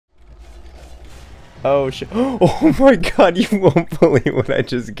Oh shit. Oh my god, you won't believe what I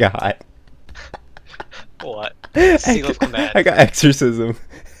just got. What? I Seal of command. got exorcism.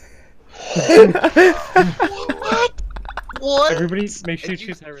 What? What? Everybody, make sure you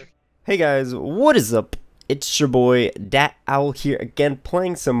choose Iris. Hey guys, what is up? It's your boy Dat Owl here again,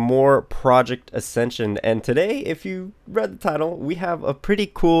 playing some more Project Ascension. And today, if you read the title, we have a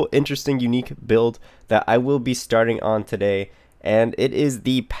pretty cool, interesting, unique build that I will be starting on today. And it is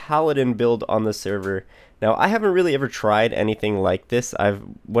the Paladin build on the server. Now, I haven't really ever tried anything like this.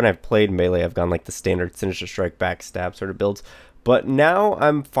 When I've played Melee, I've gone like the standard Sinister Strike backstab sort of builds. But now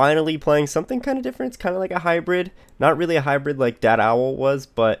I'm finally playing something kind of different. It's kind of like a hybrid. Not really a hybrid like Dat Owl was,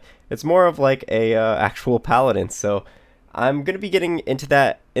 but it's more of like a actual Paladin. So I'm going to be getting into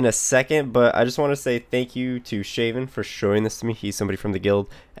that in a second, but I just want to say thank you to Shaven for showing this to me. He's somebody from the guild,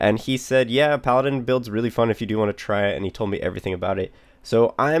 and he said, yeah, Paladin build's really fun if you do want to try it, and he told me everything about it.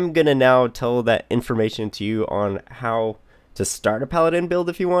 So I'm going to now tell that information to you on how to start a Paladin build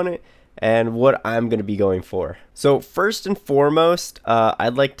if you want it, and what I'm going to be going for. So first and foremost,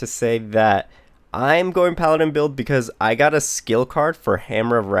 I'd like to say that I'm going Paladin build because I got a skill card for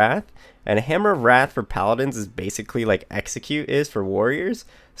Hammer of Wrath, and Hammer of Wrath for Paladins is basically like Execute is for warriors.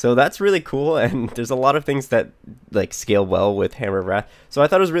 So that's really cool, and there's a lot of things that like scale well with Hammer of Wrath. So I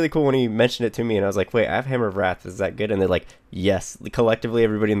thought it was really cool when he mentioned it to me, and I was like, wait, I have Hammer of Wrath, is that good? And they're like, yes. Collectively,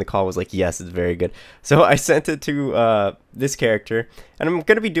 everybody in the call was like, yes, it's very good. So I sent it to this character, and I'm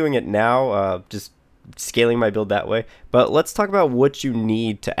going to be doing it now, just scaling my build that way. But let's talk about what you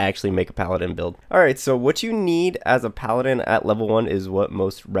need to actually make a Paladin build. Alright, so what you need as a Paladin at level 1 is what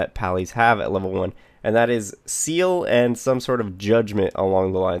most Ret Pallies have at level 1. And that is Seal and some sort of Judgment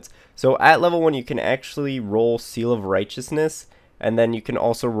along the lines. So at level 1 you can actually roll Seal of Righteousness, and then you can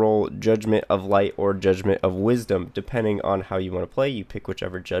also roll Judgment of Light or Judgment of Wisdom, depending on how you want to play. You pick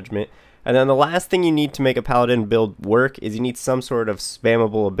whichever judgment. And then the last thing you need to make a Paladin build work is you need some sort of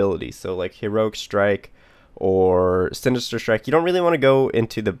spammable ability. So like Heroic Strike or Sinister Strike. You don't really want to go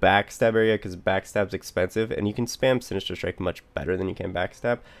into the backstab area because backstab's expensive, and you can spam Sinister Strike much better than you can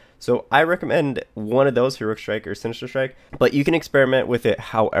backstab. So I recommend one of those, Heroic Strike or Sinister Strike, but you can experiment with it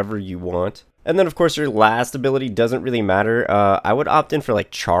however you want. And then of course your last ability doesn't really matter. I would opt in for like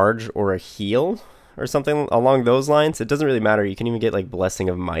Charge or a Heal or something along those lines. It doesn't really matter. You can even get like Blessing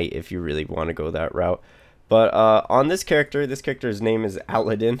of Might if you really want to go that route. But on this character's name is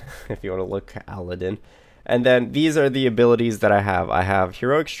Aladin, if you want to look Aladin. And then these are the abilities that I have. I have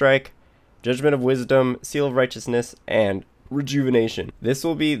Heroic Strike, Judgment of Wisdom, Seal of Righteousness, and Rejuvenation. This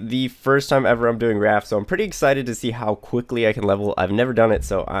will be the first time ever I'm doing Wrath, so I'm pretty excited to see how quickly I can level. I've never done it,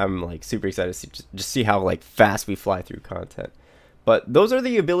 so I'm like super excited to just see how like fast we fly through content. But those are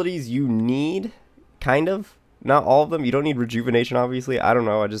the abilities you need, kind of. Not all of them. You don't need Rejuvenation, obviously. I don't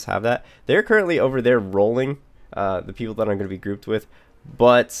know. I just have that. They're currently over there rolling, the people that I'm going to be grouped with.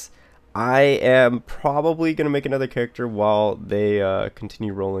 But I am probably going to make another character while they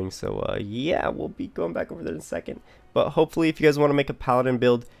continue rolling. So, yeah, we'll be going back over there in a second. But hopefully, if you guys want to make a Paladin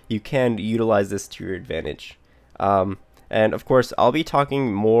build, you can utilize this to your advantage. And, of course, I'll be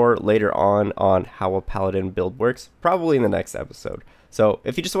talking more later on how a Paladin build works, probably in the next episode. So,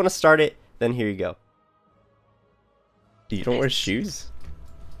 if you just want to start it, then here you go. You don't wear shoes?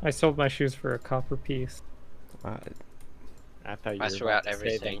 I sold my shoes for a copper piece. I thought you I were threw about out to say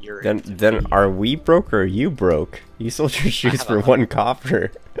everything. that you're Then are we broke or are you broke? You sold your shoes for 1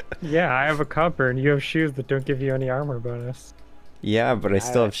 copper. Yeah, I have a copper, and you have shoes that don't give you any armor bonus. Yeah, but I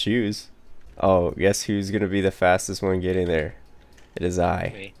still have shoes. Oh, guess who's gonna be the fastest one getting there? It is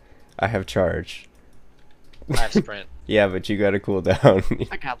I. Me. I have Charge. I have sprint. Yeah, but you gotta cool down.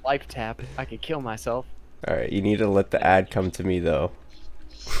 I got life tap. I could kill myself. Alright, you need to let the ad come to me though.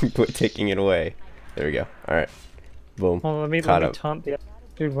 Quit taking it away. There we go. Alright. Boom. Well, let me Caught up. taunt the.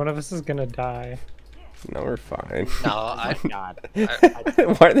 Dude, one of us is gonna die. No, we're fine. No, I. God.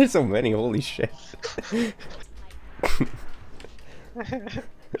 Why are there so many? Holy shit.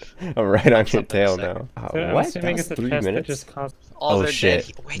 I'm right on your tail now. So I'm What? assuming That was it's a 3 test that minutes? just costs. Oh, Oh they're shit.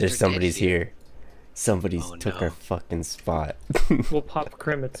 dead. Wait, There's they're somebody's dead. here. Somebody's Oh, took no. our fucking spot. We'll pop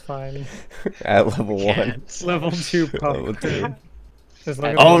crim, it's fine. At level 1. Can't. Level 2 pop Level crim. As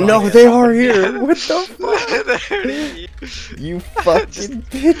long as Oh we no, like they it. are here! What the fuck? You fucking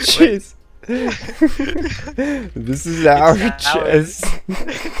bitches! This is our chest.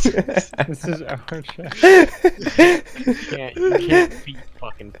 This is our chest. You can't beat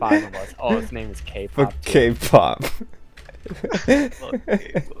fucking 5 of us. Oh, his name is K-pop. Fuck K-pop.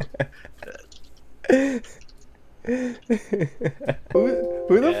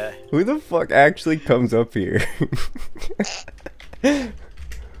 Who the fuck actually comes up here?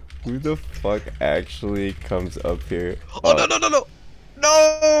 Who the fuck actually comes up here? Oh no no no no!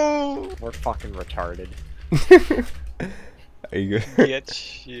 No! We're fucking retarded. Are you good? Get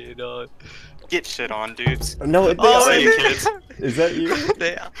shit on. Get shit on, dudes. No, they Oh, are. Say it, kids. Is that you?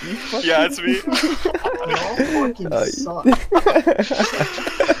 They- Yeah, it's me. Y'all fucking suck.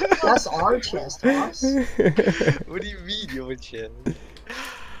 That's our chest, Ross. What do you mean, your chest?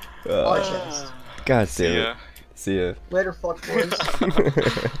 Our chest. God See damn it. ya. See ya. Later, fuck boys.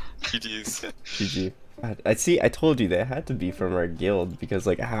 GG's. GG. I see. I told you they had to be from our guild because,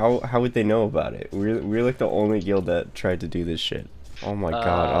 like, how would they know about it? We're like the only guild that tried to do this shit. Oh my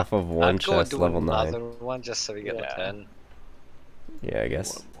god! Off of one I'd go chest, do level another 9. one just so we get Yeah. a 10. Yeah, I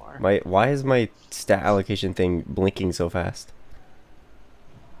guess. One more. Why is my stat allocation thing blinking so fast?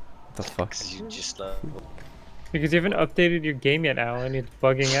 What the fuck? Cause you just Because you haven't updated your game yet, Alan. It's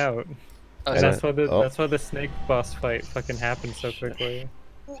bugging out. Oh, And is that's that- why the oh. that's why the snake boss fight fucking happened so quickly.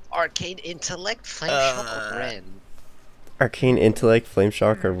 Arcane Intellect, Flame Shock, Ren. Arcane Intellect, Flame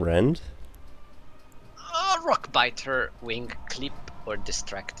Shock, or Rend? Rock Biter, Wing Clip, or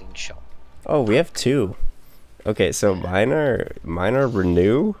Distracting Shot. Oh, we have 2. Okay, so mine are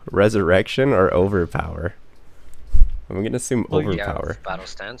Renew, Resurrection, or Overpower. I'm gonna assume Well, Overpower. Yeah, battle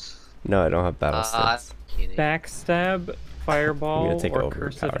stance. No, I don't have battle stats. Kidding. Backstab, fireball, take or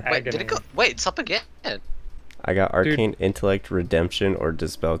curse of overpower. Wait, did agony. it go? Wait, it's up again. I got Arcane Intellect, Redemption, or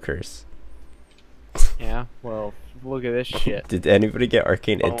Dispel Curse. Yeah. Well, look at this shit. Did anybody get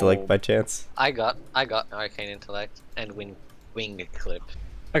Arcane Intellect Oh. by chance? I got Arcane Intellect and Wing Clip.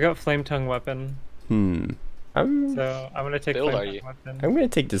 I got flame tongue weapon, I'm so I'm gonna take Build, flame are tongue you? weapon. gonna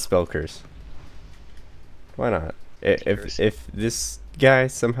take Dispel Curse. Why not? Curse. If this guy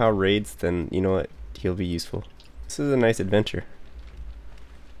somehow raids, then you know what? He'll be useful. This is a nice adventure.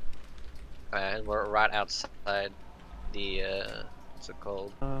 And we're right outside the what's it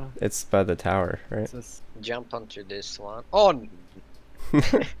called? It's by the tower, right? What's this? Jump onto this one. Oh,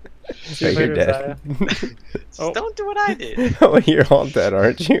 See you You're later, dead. Oh. don't do what I did. Oh, you're all dead,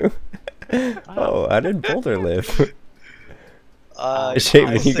 aren't you? Oh, how did Boulder live?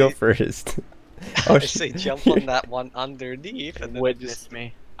 Shaven, you go first. I shit. say jump on that one underneath and then Witness just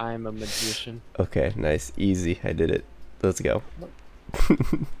me. I'm a magician. Okay, nice, easy. I did it. Let's go.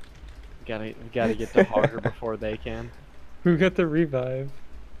 We gotta get to Hogger before they can. Who got the revive?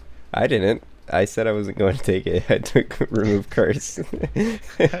 I didn't. I said I wasn't going to take it. I took remove curse.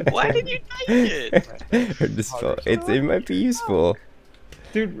 Why did you take it? Or dispel. It might be useful.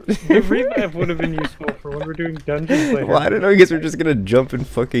 Dude, the revive would have been useful for when we're doing dungeons later. Well, I don't know. I guess we're just gonna jump and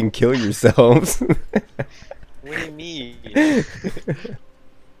fucking kill yourselves. What do you mean?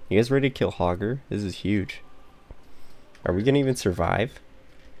 You guys ready to kill Hogger? This is huge. Are we gonna even survive?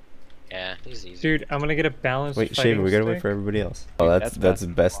 Yeah, he's easy. Dude, I'm gonna get a balanced Wait, fighting Shaven, we gotta wait stick. for everybody else. Oh, Dude, that's that's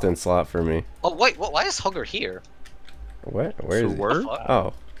best in slot for me. Oh wait, why is Hugger here? What? Where is he? What the fuck?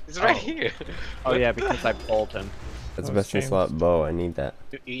 Oh, He's right Oh. here. Oh yeah, because I pulled him. that's Oh, best in James. slot bow. I need that.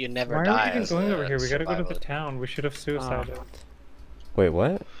 You never Why are die. we even as going a over here? We gotta go to the survivalist. town. We should have suicided. Wait,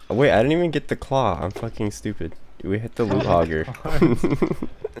 what? Oh, wait, I didn't even get the claw. I'm fucking stupid. We hit the loot hogger.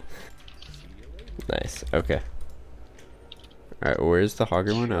 Nice. Okay. Alright, where's the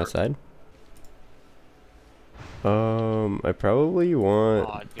hogger one? Outside? I probably want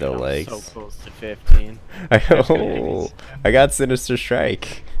Aw, dude, the I'm legs. so close to 15. I got Sinister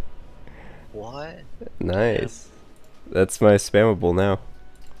Strike. What? Nice. That's my spammable now.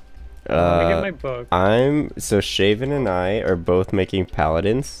 Let me get my book. So Shaven and I are both making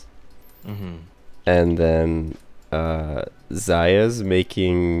paladins, and then Zaya's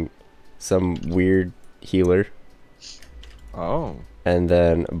making some weird healer, Oh. and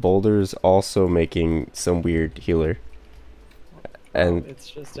then Boulder's also making some weird healer, and It's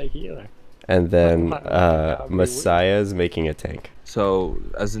just a healer. then Why would that be weird? Messiah's making a tank. So,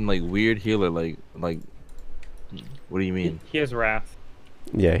 as in, like, weird healer, like, what do you mean? He has wrath.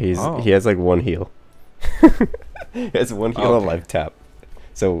 Yeah, he Oh. has like one heal. He has one heal and Okay. life tap.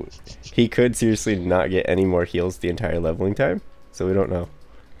 So he could seriously not get any more heals the entire leveling time. So we don't know.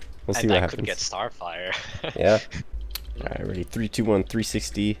 We'll see And what I happens. could get Starfire. Yeah. Alright, ready. 3, 2, 1,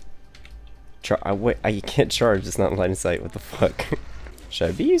 360. Wait, I can't charge. It's not in line of sight. What the fuck? Should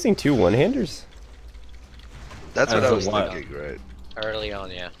I be using 2 one-handers? That's what As I a was what? thinking, right? Early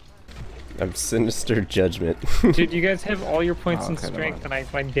on, yeah. I'm Sinister Judgment. Dude, you guys have all your points Oh, in okay, never strength,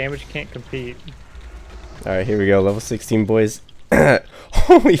 and my damage can't compete. Alright, here we go. Level 16, boys.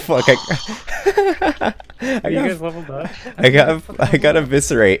 Holy fuck! I You got guys leveled up? I got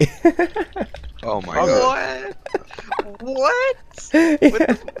eviscerate. Oh my god. What?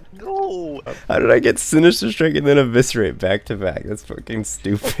 What? Yeah. go? How did I get Sinister Strike and then Eviscerate back to back? That's fucking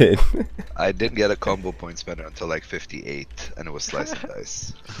stupid. I didn't get a combo point spender until like 58, and it was slice and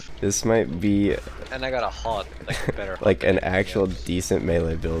dice. This might be And I got a hot, like a better hot like an than everything actual else. decent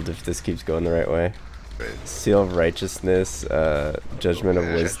melee build if this keeps going the right way. Right. Seal of Righteousness, Judgment of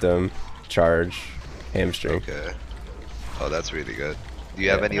Okay. Wisdom, Charge, Hamstring. Okay. Oh, that's really good. Do you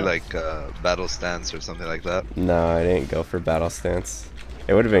have Yeah. any like battle stance or something like that? No, I didn't go for Battle Stance.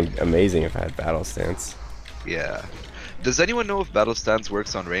 It would have been amazing if I had Battle Stance. Yeah. Does anyone know if battle stance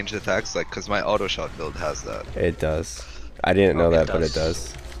works on ranged attacks? Like, cause my auto shot build has that. It does. I didn't know It that, but it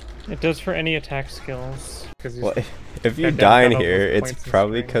does. does. It does for any attack skills. Because Well, if you got die in double here, those it's points and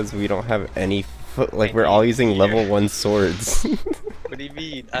probably string. because we don't have any foot. Like, we're all using level 1 swords. What do you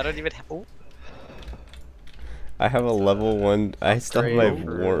mean? I don't even have. Oh, I have a level 1. I still have my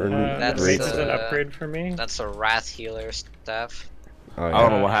Upgrade. Warren That's, Race Great. is an uh, upgrade for me. that's a wrath healer staff. Oh, I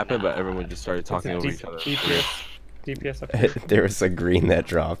don't know yeah. what happened, but everyone just started It's a talking over each other. DPS upgrade. There was a green that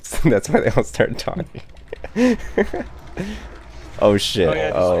dropped. That's why they all started talking. Oh shit. Oh, yeah,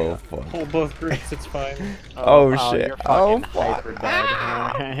 just- Oh fuck. Hold both groups, it's fine. Oh, wow, shit. You're Oh, fucking fuck. hyper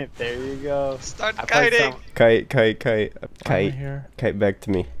dead. There you go. Start I played kiting. some- Kite Here. back to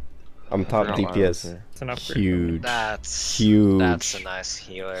me. I'm top Forgot why I was DPS. there. It's an upgrade. for me. Huge. That's Huge. That's a nice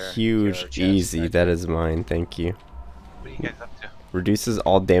healer. healer Huge. chest Easy. right That is mine. Thank you. What are you guys up to? Reduces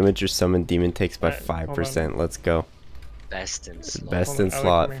all damage your summon demon takes by Alright, hold 5%. Let's go. there. Best in slot. Best Hold in on, Alec,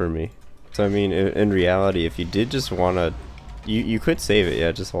 slot come for me. So I mean, in reality, if you did just wanna, you could save it.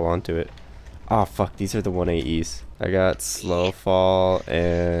 Yeah, just hold on to it. Oh fuck, these are the 1 AEs. I got slow fall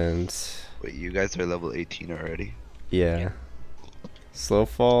and Wait, you guys are level 18 already? yeah, slow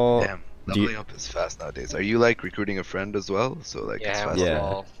fall. Damn, do you- leveling up is fast nowadays. Are you like recruiting a friend as well? So like it's Yeah, fast. Yeah.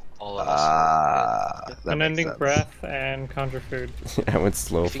 all of us. Ah, that makes Unending sense. breath and conjure food. I went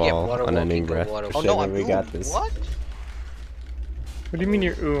slow If you get fall, water unending walking, go breath. water Shit, walking. Oh no, man, we got ooh, this. What? What do you mean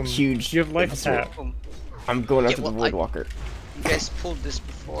you're Huge. You have life That's tap. I'm going Yeah, after the well, I- Voidwalker. You guys pulled this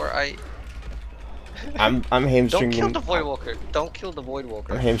before. I'm Don't hamstringing. kill the Voidwalker. Don't kill the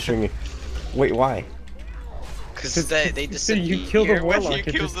Voidwalker. I'm hamstringing. Wait, why? Because they So disappear. you kill the when warlock, you it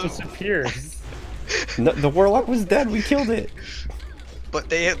kill just them. disappears. No, the Warlock was dead. We killed it. But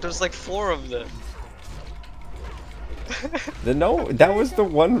there's like 4 of them. No, that was the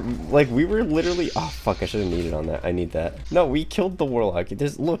one. Like we were literally. Oh fuck! I should have needed on that. I need that. No, we killed the Warlock.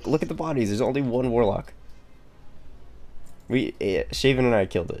 There's look at the bodies. There's only 1 Warlock. Shaven and I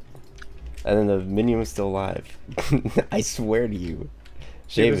killed it, and then the minion was still alive. I swear to you,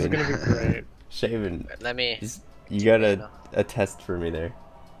 Dude, this is Shaven. gonna be great. Shaven, Let me. you gotta a test for me there.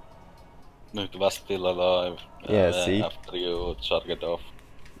 It was still alive. Yeah, see? After you charged off.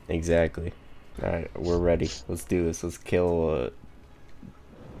 Exactly. All right, we're ready. Let's do this. Let's kill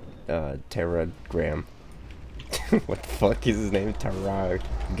Terragram. What the fuck is his name?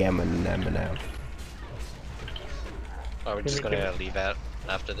 Terragamanamanam. Are we just gonna leave out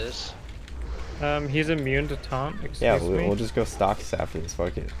after this? He's immune to taunt. Excuse Yeah, me. we'll just go stocks after this.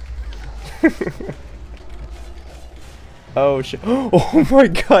 Fuck it. Oh shit! Oh my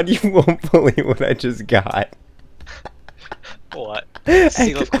god! You won't believe what I just got. What? I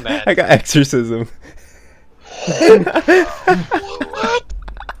Seal of got- command. I got exorcism.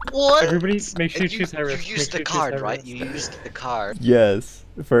 What? Everybody, make sure you And choose high risk. You used the Make sure you choose card, high right? risk. You used the card. Yes,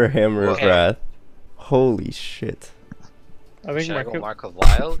 for Hammer of Okay. Wrath. Holy shit! I think Should I go Marco, Mark of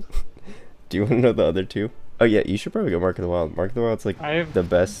Wild? Do you want to know the other 2? Oh yeah, you should probably go Mark of the Wild. Mark of the Wild's like I have the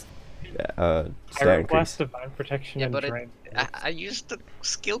best stat Iron increase. Blast, Divine Protection, Yeah, and but Drain. I used the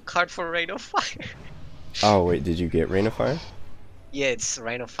skill card for Rain of Fire. Oh wait, did you get Rain of Fire? Yeah, it's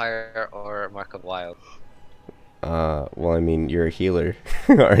Rain of Fire or Mark of Wild. Well, I mean, you're a healer,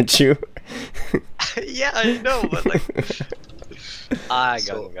 aren't you? Yeah, I know, but like, I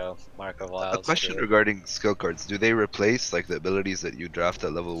So, gotta go Mark of Wild. A question regarding skill cards: do they replace like the abilities that you draft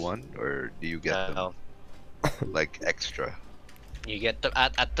at level 1, or do you get No, them like extra? you get the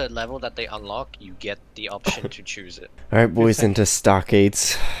at the level that they unlock, you get the option to choose it. All right, boys, into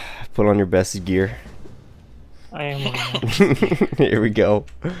stockades. Put on your best gear. I am. Here we go.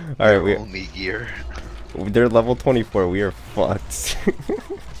 All right, Only gear. they're level 24. We are fucked.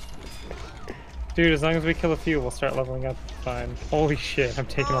 Dude, as long as we kill a few, we'll start leveling up. Fine. Holy shit, I'm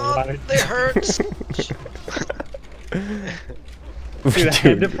taking a lot of. It hurts. Dude, I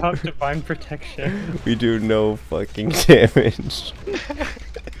had to pop Divine Protection. We do no fucking damage.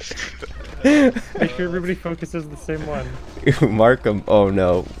 Make sure everybody focuses the same one. Mark 'em. Oh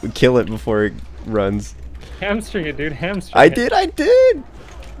no, kill it before it runs. Hamstring it, dude. Hamstring I it. did.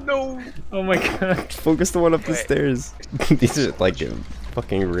 No. Oh my god. Focus the one up the Wait. stairs. These are like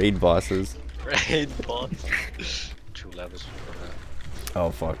Fucking raid bosses. Raid boss. 2 levels for that. Oh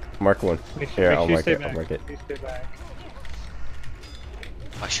fuck. Mark one. Make Here, I'll sure you mark stay it. back. I'll mark it. Please stay back.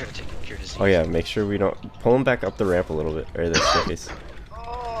 I should have taken cure disease. Oh yeah, make sure we don't pull him back up the ramp a little bit, or the staircase.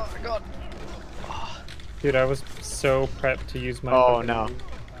 Oh god. Dude, I was so prepped to use my. Oh fucking- no.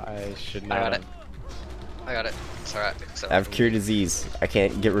 I should I not. got it. I got it. It's alright. I have cure disease. I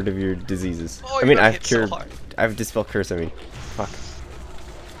can't get rid of your diseases. Oh, I you mean, got I've hit so cured. hard. I have dispel curse. I mean, fuck.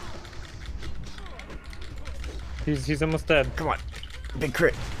 He's almost dead. Come on, big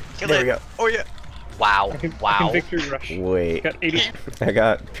crit. Kill There it. we go. Oh yeah. Wow. I can Wow. victory rush. Wait, Got 80. I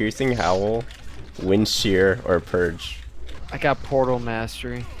got piercing howl, wind shear, or purge. I got portal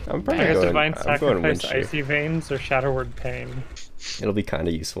mastery. I'm I probably got going. divine I'm going wind sacrifice, shear. icy veins, or shadowward pain. It'll be kind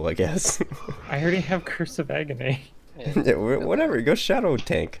of useful, I guess. I already have curse of agony. Yeah, whatever. Go shadow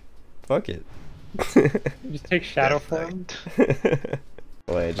tank. Fuck it. Just take shadow form.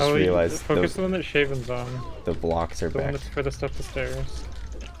 Well, I just Oh, realized focus the, the one that Shaven's on. the blocks are The one back. that's furthest up the stairs.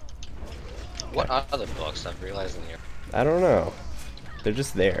 What other blocks I'm realizing here? I don't know. They're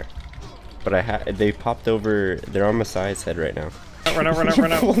just there. But they popped over. They're on Messiah's head right now. Run out, run out,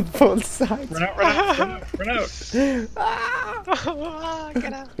 run out. Both sides. Run out, run out, run out, run out.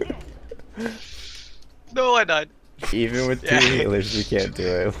 Get out. No, I died. Even with 2 Yeah. healers, we can't do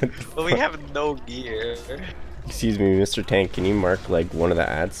it. But we have no gear. Excuse me, Mr. Tank. Can you mark like one of the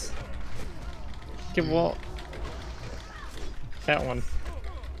ads? Okay, well, that one.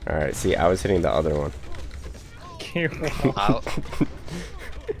 All right. See, I was hitting the other one. Okay, well, Ow.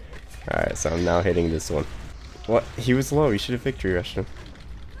 Alright, so I'm now hitting this one. What? He was low. You should have victory rushed him.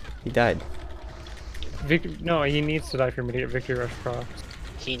 He died. no, he needs to die for me to get victory rush procs.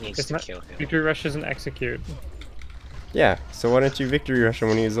 He needs It's to not kill him. victory rush doesn't execute. Yeah, so why don't you victory rush him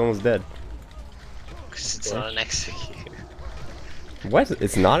when he was almost dead? Because it's not an execute. What?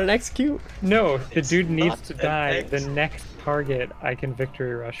 It's not an execute? No, the It's dude needs not to an die. The ex- next target, I can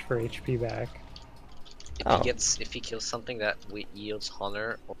victory rush for HP back. If if he kills something that yields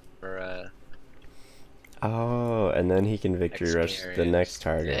honor or Oh, and then he can victory rush the Experience. next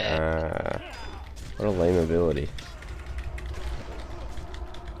target. Yeah. Ah, what a lame ability.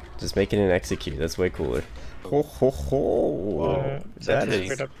 Just make it an execute. That's way cooler. Ho ho ho! That That's a is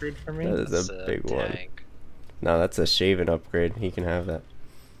great upgrade for me. that is that's a big one. tank. No, that's a shaven upgrade. He can have that.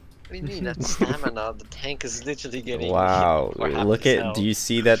 What do you mean? That's stamina. The tank is literally getting. Wow! or half Look his at. health. Do you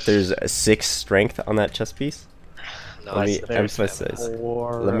see that? There's a 6 strength on that chest piece. No, Let me that's the emphasize.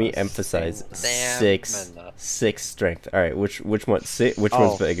 stamina. Let me emphasize. Stamina. 6 strength. All right. Which one? Which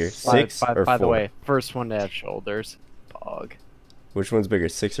one's bigger? 6 or 4? By the way, first one to have shoulders. Dog. Which one's bigger?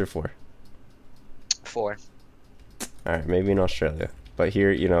 6 or 4? 4. All right. Maybe in Australia, but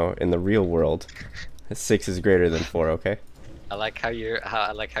here, you know, in the real world, 6 is greater than 4. Okay. I like how you're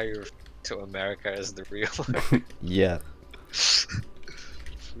to America as the real. Yeah.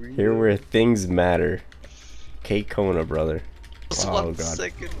 Here where things matter. K Kona, brother. Just Oh, 1 God.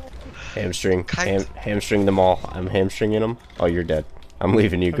 second. Hamstring. Kind- Hamstring them all. I'm hamstringing them. Oh, you're dead. I'm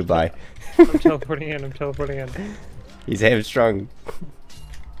leaving you. Goodbye. I'm teleporting in. I'm teleporting in. He's hamstrung.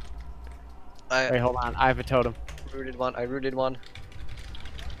 Wait, I hold on. I have a totem. rooted one. I rooted one.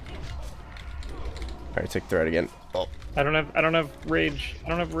 Alright, take threat again. Oh. I don't have rage. I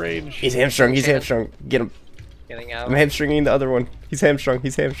don't have rage. He's hamstrung. He's hamstrung. Get him. Getting out. I'm hamstringing the other one. He's hamstrung.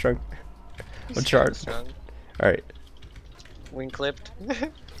 He's hamstrung. One charge. Strong. Alright. Wing clipped.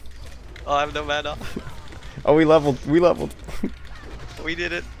 Oh, I have no mana. Oh, we leveled. We leveled. We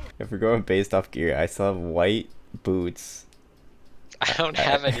did it. If we're going based off gear, I still have white boots. I don't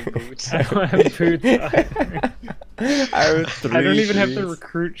have any boots. I don't have boots. either. I have 3 I don't even have the shoes.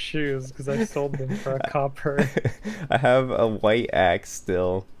 recruit shoes because I sold them for a copper. I have a white axe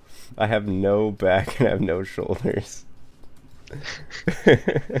still. I have no back and I have no shoulders.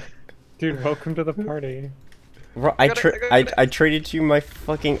 Dude, welcome to the party. Bro, I got it. I traded you my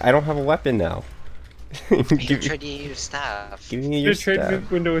fucking. I don't have a weapon now. You give, trade your staff. give me your Just trade staff.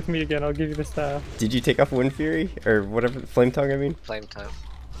 window with me again. I'll give you the staff. Did you take off Wind Fury or whatever Flame Tongue? I mean, Flame time.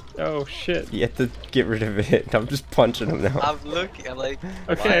 Oh shit. you have to get rid of it. I'm just punching him now. I'm looking. I'm like.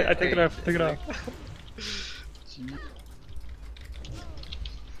 Okay, why I take it are off. Take it off.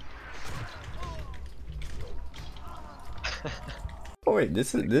 Oh wait,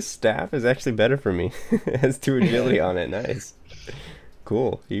 this staff is actually better for me. It has 2 agility on it. Nice.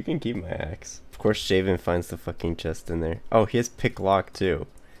 Cool. You can keep my axe. Of course, Shaven finds the fucking chest in there. Oh, he has pick lock too.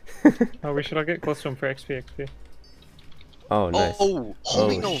 Oh, we should all get close to him for XP. Oh, nice. Oh,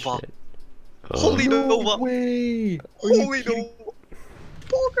 holy Oh, Nova. shit. Holy Nova. Way. Holy Nova.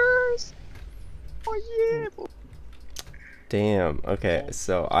 Boogers. Oh yeah. Damn. Okay,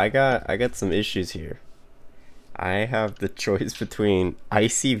 so I got some issues here. I have the choice between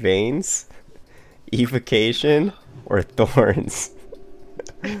Icy Veins, Evocation, or Thorns.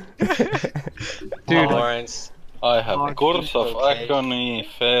 Dude, Lawrence. I have Oh, Course of okay. Agony,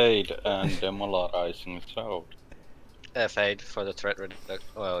 Fade, and Demolarizing Shout. Fade for the threat reduction.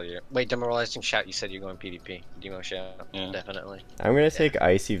 Well, wait, demoralizing shout. You said you're going PvP. Demo shout. Yeah. Definitely. I'm gonna take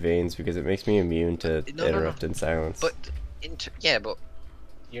Icy Veins because it makes me immune to No, no, no. interrupt and silence. But yeah, but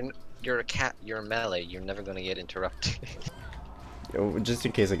you're a cat. You're a melee. You're never gonna get interrupted. Oh, just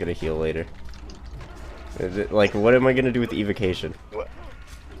in case I get a heal later. Like, what am I gonna do with Evocation? What?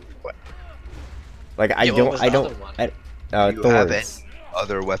 Like, I Yeah, what don't, was I the don't. other one? Do you have Thorns. any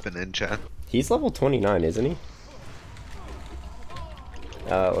other weapon enchant? He's level 29, isn't he?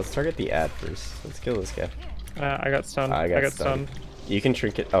 Let's target the ad first. Let's kill this guy. I got stunned. I I got got stunned. stunned. You can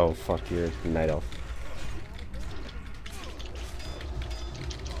trinket. Oh fuck, you're a night elf.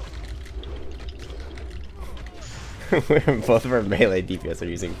 Both of our melee DPS are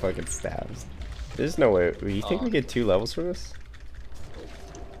using fucking stabs. There's no way. You think we get 2 levels from this?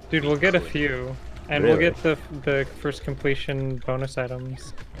 Dude, we'll get a few, and Really? we'll get the first completion bonus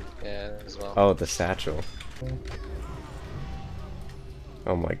items. Yeah, as well. Oh, the satchel.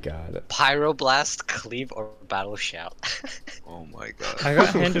 Oh my god. Pyroblast, cleave, or battle shout. Oh my god. I got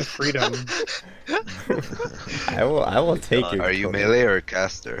Hand of Freedom. I will take your. Are you code. melee or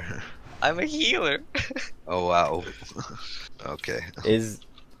caster? I'm a healer. Oh wow. Okay.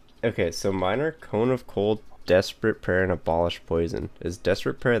 Okay, so mine are Cone of Cold, Desperate Prayer, and Abolish Poison. Is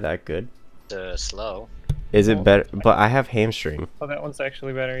Desperate Prayer that good? Slow. Is it better? But I have Hamstring. Oh, that one's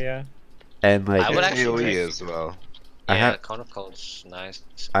actually better, yeah. And like, I would actually AoE take- as well. I Yeah, have- Cone of Cold's nice.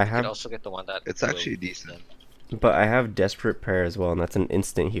 I You have- could also get the one that. It's will- actually decent. but I have Desperate Prayer as well, and that's an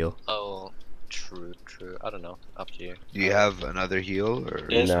instant heal. Oh, true. I don't know. Up to you. Do you have another heal or?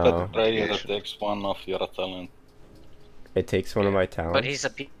 Yes, No. but prayer Negation. takes one of your talent. It takes one of my talents. But he's a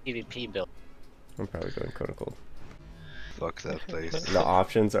PvP build. I'm probably going Cone of Cold. Fuck that place. The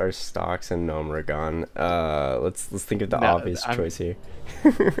options are Stocks and Gnomragon. Let's think of the No, obvious I'm- choice here.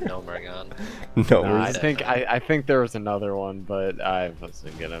 No, Morgan. No, I Gnomers. think I think there was another one, but I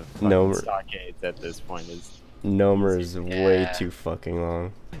wasn't gonna. No, Stockades at this point is. Gnomer is way Yeah. too fucking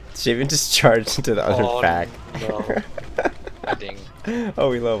long. Shaven just charged into the other Oh, pack. no. I think. Oh,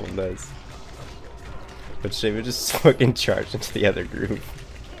 we leveled, nice. But Shaven just fucking charged into the other group.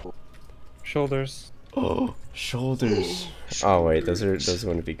 Shoulders. Oh, shoulders. Oh wait, those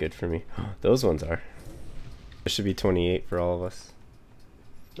wouldn't be good for me. Those ones are. It should be 28 for all of us.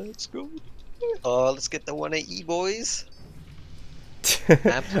 Let's go. Oh, let's get the 1AE, boys.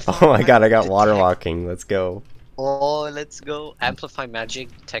 Oh my god, I got water walking. Let's go. Oh, let's go. Amplify magic,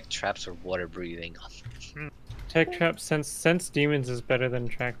 tech traps, or water breathing. Tech Trap Sense Demons is better than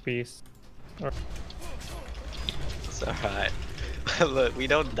Track Beast. It's alright. Look, we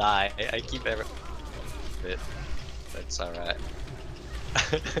don't die. I keep every bit. That's alright.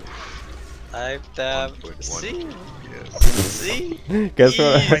 I'm damn. 1.1. See? Yes. See? Guess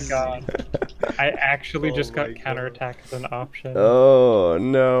what? Oh my god. I actually Oh just got my God. counterattack as an option. Oh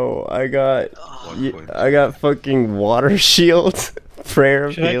no, I got I got fucking water shield, prayer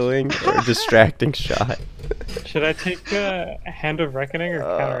of Should I- healing, or distracting shot. Should I take Hand of Reckoning or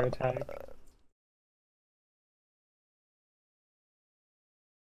counterattack?